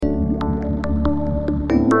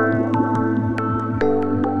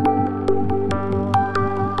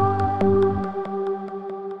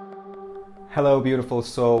Hello, beautiful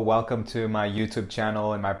soul. Welcome to my YouTube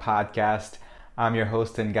channel and my podcast. I'm your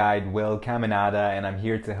host and guide, Will Caminada, and I'm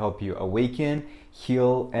here to help you awaken,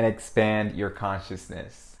 heal, and expand your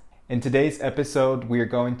consciousness. In today's episode, we are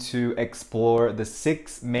going to explore the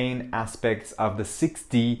 6 main aspects of the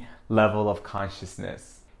 6D level of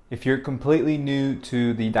consciousness. If you're completely new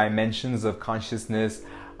to the dimensions of consciousness,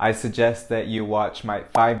 I suggest that you watch my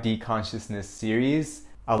 5D consciousness series.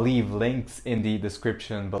 I'll leave links in the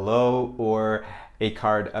description below or a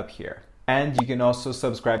card up here. And you can also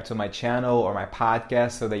subscribe to my channel or my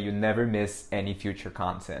podcast so that you never miss any future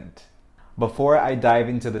content. Before I dive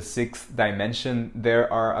into the 6th dimension,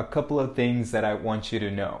 there are a couple of things that I want you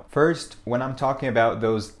to know. First, when I'm talking about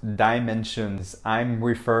those dimensions, I'm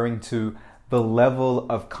referring to the level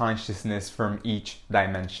of consciousness from each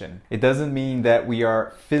dimension. It doesn't mean that we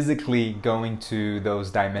are physically going to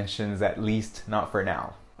those dimensions, at least not for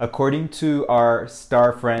now. According to our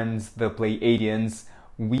star friends, the Pleiadians,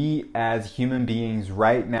 we as human beings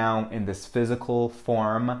right now in this physical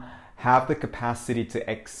form have the capacity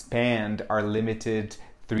to expand our limited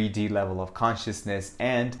 3D level of consciousness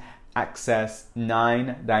and access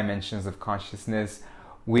 9 dimensions of consciousness,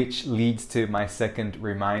 which leads to my second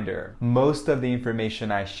reminder. Most of the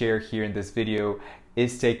information I share here in this video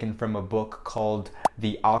is taken from a book called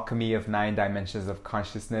The Alchemy of 9 Dimensions of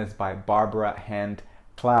Consciousness by Barbara Hand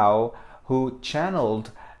Clow, who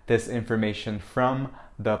channeled this information from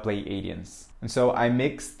the Pleiadians. And so I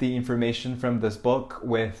mixed the information from this book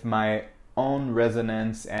with my own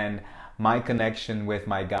resonance and my connection with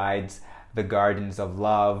my guides, the Guardians of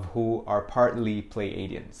Love, who are partly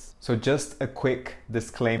Pleiadians. So just a quick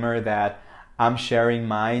disclaimer that I'm sharing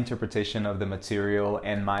my interpretation of the material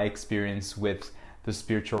and my experience with the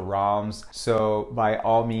spiritual realms. So by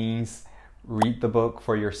all means, read the book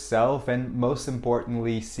for yourself and most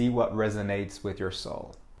importantly, see what resonates with your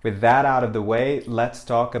soul. With that out of the way, let's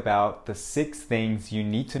talk about the 6 things you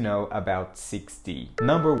need to know about 6D.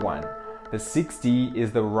 Number 1. The 6D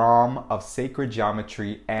is the realm of sacred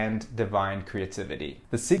geometry and divine creativity.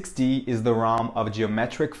 The 6D is the realm of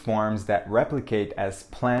geometric forms that replicate as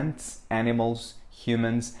plants, animals,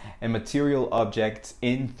 humans, and material objects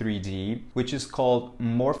in 3D, which is called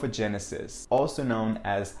morphogenesis, also known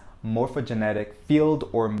as morphogenetic field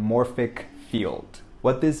or morphic field.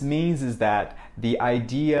 What this means is that the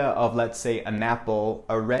idea of, let's say, an apple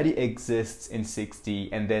already exists in 6D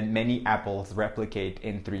and then many apples replicate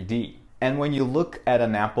in 3D. And when you look at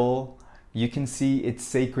an apple, you can see its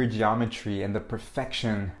sacred geometry and the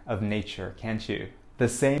perfection of nature, can't you? The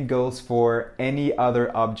same goes for any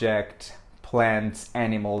other object, plants,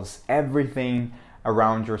 animals, everything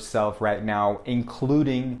around yourself right now,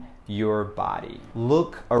 including your body.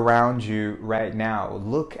 Look around you right now.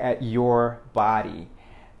 Look at your body.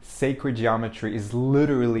 Sacred geometry is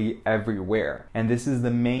literally everywhere. And this is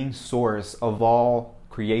the main source of all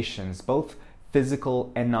creations, both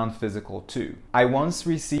physical and non-physical too. I once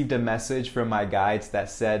received a message from my guides that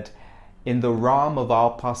said, in the realm of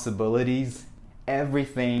all possibilities,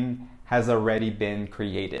 everything has already been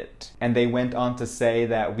created. And they went on to say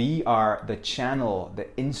that we are the channel,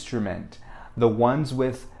 the instrument, the ones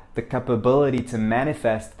with the capability to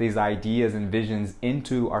manifest these ideas and visions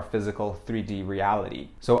into our physical 3D reality.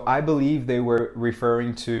 So I believe they were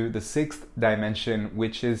referring to the 6th dimension,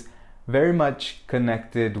 which is very much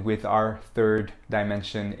connected with our 3rd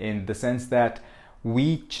dimension in the sense that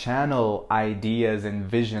we channel ideas and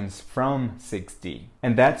visions from 6D.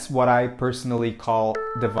 And that's what I personally call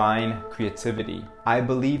divine creativity. I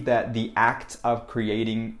believe that the act of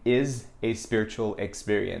creating is a spiritual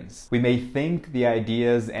experience. We may think the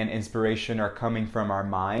ideas and inspiration are coming from our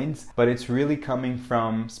minds, but it's really coming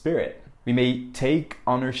from spirit. We may take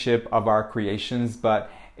ownership of our creations,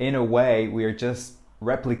 but in a way, we are just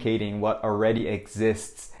replicating what already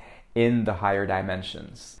exists in the higher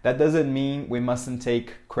dimensions. That doesn't mean we mustn't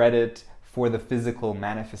take credit for the physical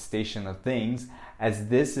manifestation of things, as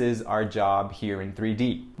this is our job here in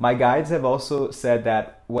 3D. My guides have also said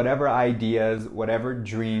that whatever ideas, whatever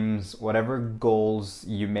dreams, whatever goals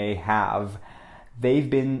you may have, they've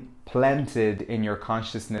been planted in your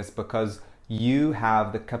consciousness because you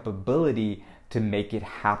have the capability to make it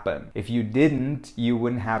happen. If you didn't, you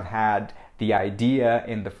wouldn't have had the idea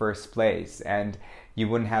in the first place, and you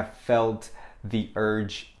wouldn't have felt the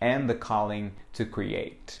urge and the calling to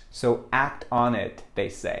create. So act on it, they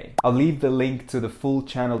say. I'll leave the link to the full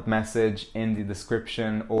channeled message in the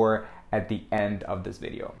description or at the end of this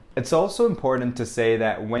video. It's also important to say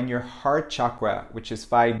that when your heart chakra, which is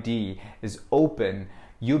 5D, is open,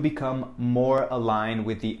 you become more aligned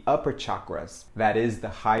with the upper chakras, that is the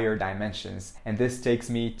higher dimensions. And this takes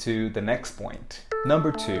me to the next point.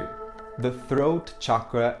 Number 2. The throat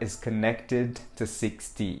chakra is connected to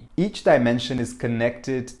 6D. Each dimension is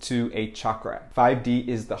connected to a chakra. 5D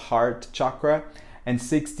is the heart chakra, and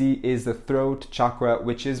 6D is the throat chakra,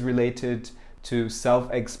 which is related to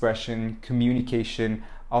self-expression, communication,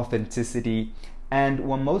 authenticity, and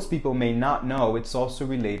what most people may not know, it's also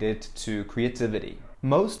related to creativity.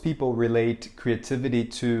 Most people relate creativity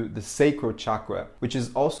to the sacral chakra, which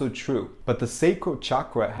is also true, but the sacral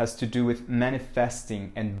chakra has to do with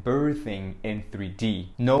manifesting and birthing in 3D.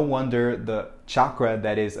 No wonder the chakra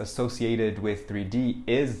that is associated with 3D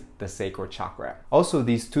is the sacral chakra. Also,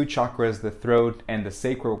 these two chakras, the throat and the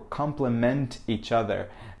sacral, complement each other,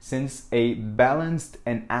 since a balanced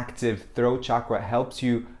and active throat chakra helps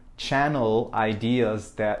you channel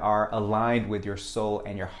ideas that are aligned with your soul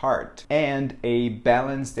and your heart. And a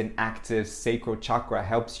balanced and active sacral chakra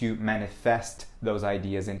helps you manifest those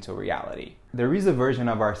ideas into reality. There is a version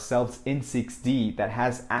of ourselves in 6D that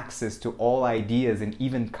has access to all ideas and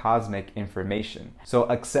even cosmic information. So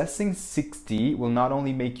accessing 6D will not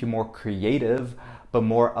only make you more creative, but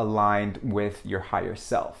more aligned with your higher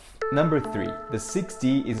self. Number 3, the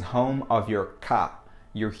 6D is home of your Ka,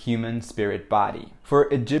 your human spirit body.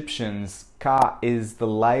 For Egyptians, Ka is the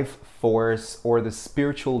life force or the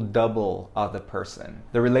spiritual double of the person.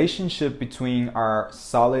 The relationship between our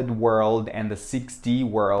solid world and the 6D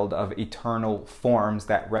world of eternal forms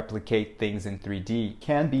that replicate things in 3D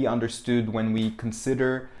can be understood when we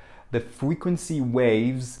consider the frequency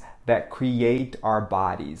waves that create our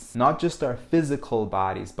bodies. Not just our physical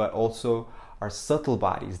bodies, but also our subtle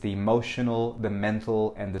bodies, the emotional, the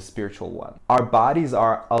mental, and the spiritual one. Our bodies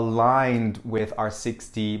are aligned with our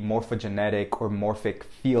 6D morphogenetic or morphic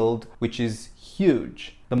field, which is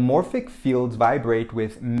huge. The morphic fields vibrate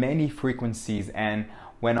with many frequencies, and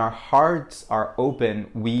when our hearts are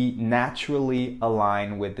open, we naturally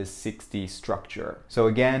align with the 6D structure. So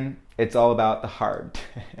again, it's all about the heart.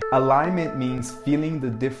 Alignment means feeling the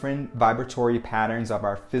different vibratory patterns of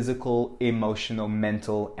our physical, emotional,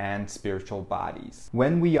 mental, and spiritual bodies.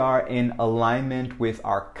 When we are in alignment with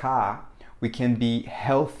our Ka, we can be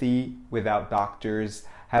healthy without doctors,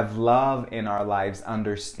 have love in our lives,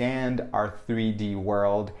 understand our 3D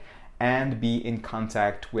world, and be in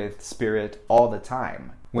contact with spirit all the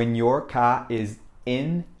time. When your Ka is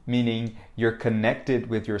in, meaning you're connected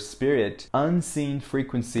with your spirit, unseen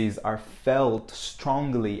frequencies are felt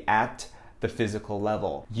strongly at the physical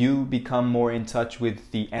level. You become more in touch with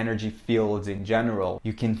the energy fields in general.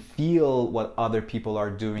 You can feel what other people are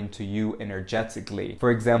doing to you energetically. For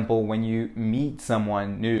example, when you meet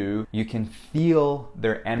someone new, you can feel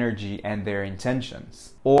their energy and their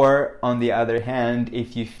intentions. Or on the other hand,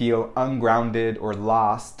 if you feel ungrounded or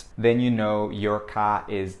lost, then you know your Ka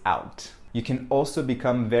is out. You can also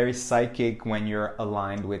become very psychic when you're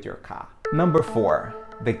aligned with your Ka. Number 4,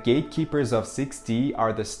 the gatekeepers of 6D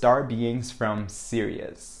are the star beings from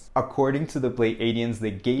Sirius. According to the Pleiadians,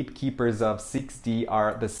 the gatekeepers of 6D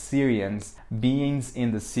are the Sirians, beings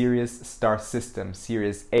in the Sirius star system,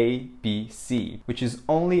 Sirius A, B, C, which is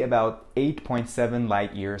only about 8.7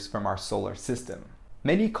 light years from our solar system.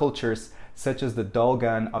 Many cultures, such as the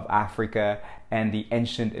Dogon of Africa and the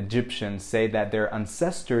ancient Egyptians, say that their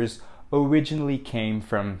ancestors originally came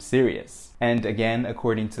from Sirius. And again,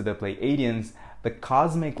 according to the Pleiadians, the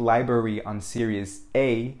cosmic library on Sirius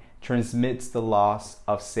A transmits the laws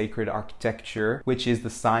of sacred architecture, which is the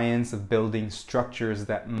science of building structures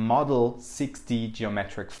that model 6D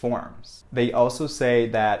geometric forms. They also say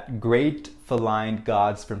that great feline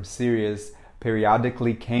gods from Sirius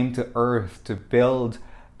periodically came to Earth to build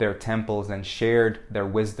their temples and shared their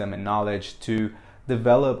wisdom and knowledge to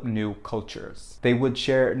develop new cultures. They would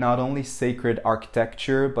share not only sacred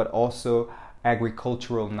architecture, but also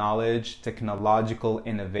agricultural knowledge, technological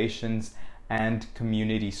innovations, and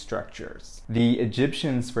community structures. The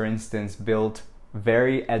Egyptians, for instance, built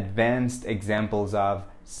very advanced examples of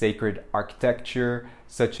sacred architecture,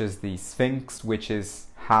 such as the Sphinx, which is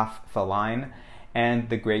half feline, and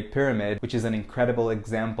the Great Pyramid, which is an incredible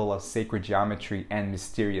example of sacred geometry and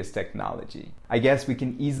mysterious technology. I guess we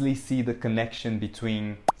can easily see the connection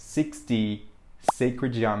between 6D,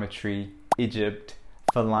 sacred geometry, Egypt,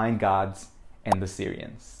 feline gods, and the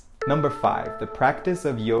Sirians. Number 5, the practice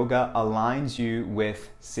of yoga aligns you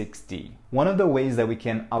with 6D. One of the ways that we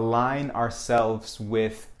can align ourselves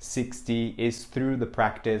with 6D is through the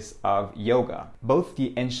practice of yoga. Both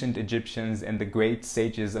the ancient Egyptians and the great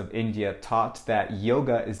sages of India taught that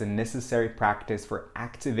yoga is a necessary practice for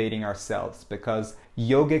activating ourselves, because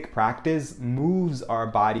yogic practice moves our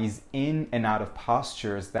bodies in and out of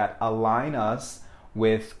postures that align us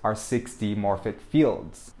with our 6D morphic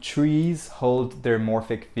fields. Trees hold their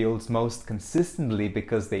morphic fields most consistently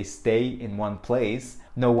because they stay in one place.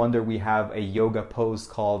 No wonder we have a yoga pose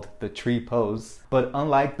called the tree pose. But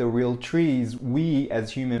unlike the real trees, we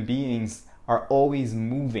as human beings are always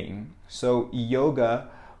moving. So yoga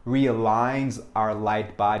realigns our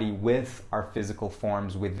light body with our physical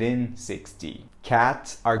forms within 6D.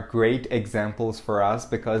 Cats are great examples for us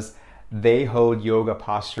because they hold yoga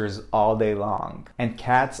postures all day long. And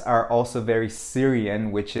cats are also very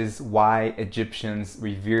Syrian, which is why Egyptians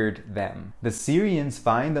revered them. The Syrians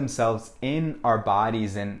find themselves in our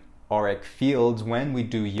bodies and auric fields when we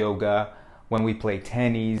do yoga, when we play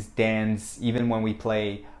tennis, dance, even when we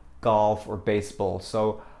play golf or baseball.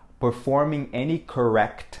 So performing any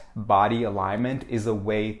correct body alignment is a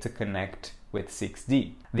way to connect with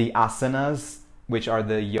 6D. The asanas, which are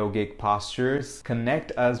the yogic postures,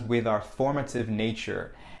 connect us with our formative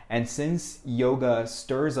nature. And since yoga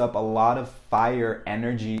stirs up a lot of fire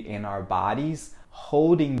energy in our bodies,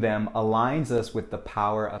 holding them aligns us with the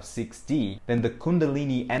power of 6D. Then the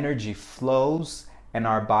Kundalini energy flows and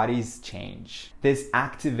our bodies change. This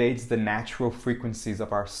activates the natural frequencies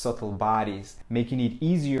of our subtle bodies, making it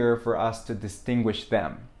easier for us to distinguish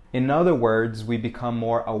them. In other words, we become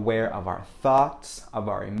more aware of our thoughts, of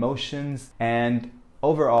our emotions, and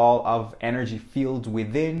overall of energy fields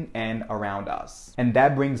within and around us. And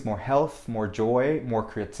that brings more health, more joy, more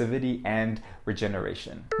creativity, and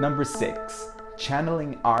regeneration. Number 6.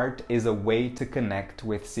 Channeling art is a way to connect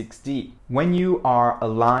with 6D. When you are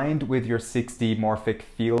aligned with your 6D morphic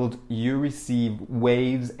field, you receive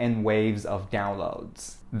waves and waves of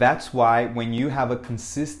downloads. That's why when you have a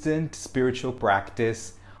consistent spiritual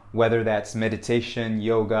practice, whether that's meditation,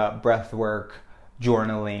 yoga, breath work,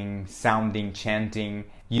 journaling, sounding, chanting,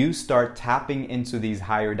 you start tapping into these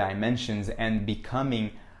higher dimensions and becoming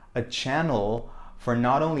a channel for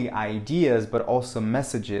not only ideas but also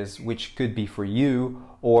messages, which could be for you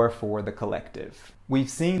or for the collective. We've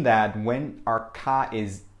seen that when our ka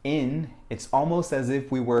is in, it's almost as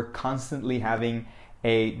if we were constantly having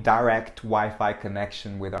a direct Wi-Fi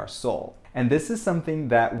connection with our soul. And this is something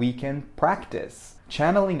that we can practice.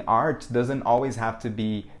 Channeling art doesn't always have to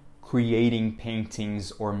be creating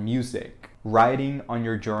paintings or music. Writing on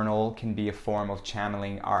your journal can be a form of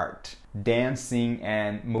channeling art. Dancing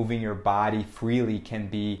and moving your body freely can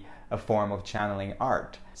be a form of channeling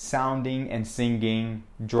art. Sounding and singing,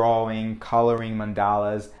 drawing, coloring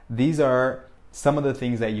mandalas, these are some of the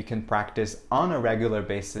things that you can practice on a regular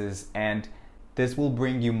basis, and this will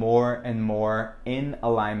bring you more and more in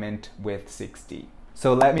alignment with 6D.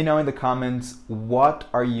 So let me know in the comments, what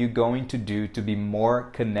are you going to do to be more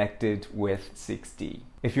connected with 6D?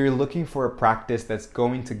 If you're looking for a practice that's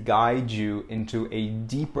going to guide you into a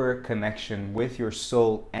deeper connection with your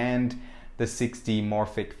soul and the 6D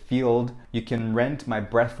morphic field, you can rent my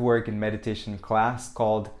breathwork and meditation class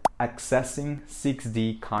called Accessing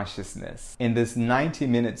 6D Consciousness. In this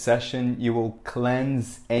 90-minute session, you will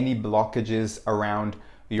cleanse any blockages around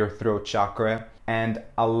your throat chakra and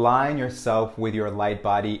align yourself with your light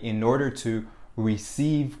body in order to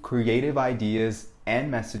receive creative ideas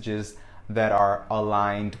and messages that are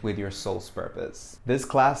aligned with your soul's purpose. This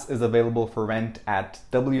class is available for rent at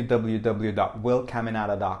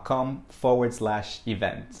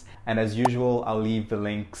www.willcaminada.com/events. And as usual, I'll leave the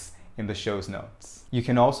links in the show's notes. You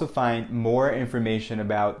can also find more information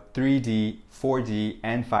about 3D, 4D,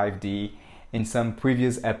 and 5D in some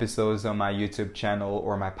previous episodes on my YouTube channel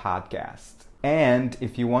or my podcast. And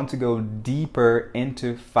if you want to go deeper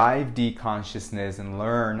into 5D consciousness and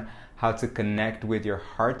learn how to connect with your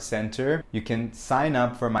heart center, you can sign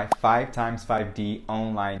up for my 5x5D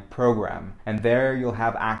online program. And there you'll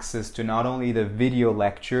have access to not only the video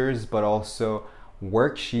lectures, but also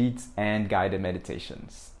worksheets and guided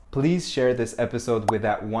meditations. Please share this episode with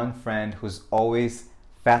that one friend who's always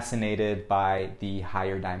fascinated by the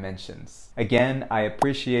higher dimensions. Again, I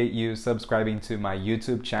appreciate you subscribing to my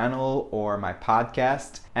YouTube channel or my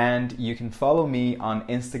podcast, and you can follow me on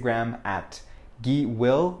Instagram at Guy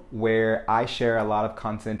Will, where I share a lot of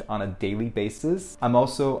content on a daily basis. I'm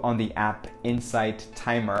also on the app Insight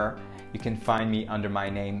Timer. You can find me under my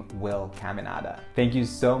name, Will Caminada. Thank you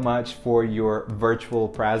so much for your virtual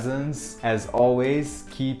presence. As always,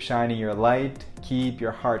 keep shining your light, keep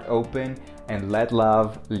your heart open, and let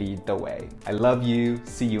love lead the way. I love you.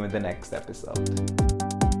 See you in the next episode.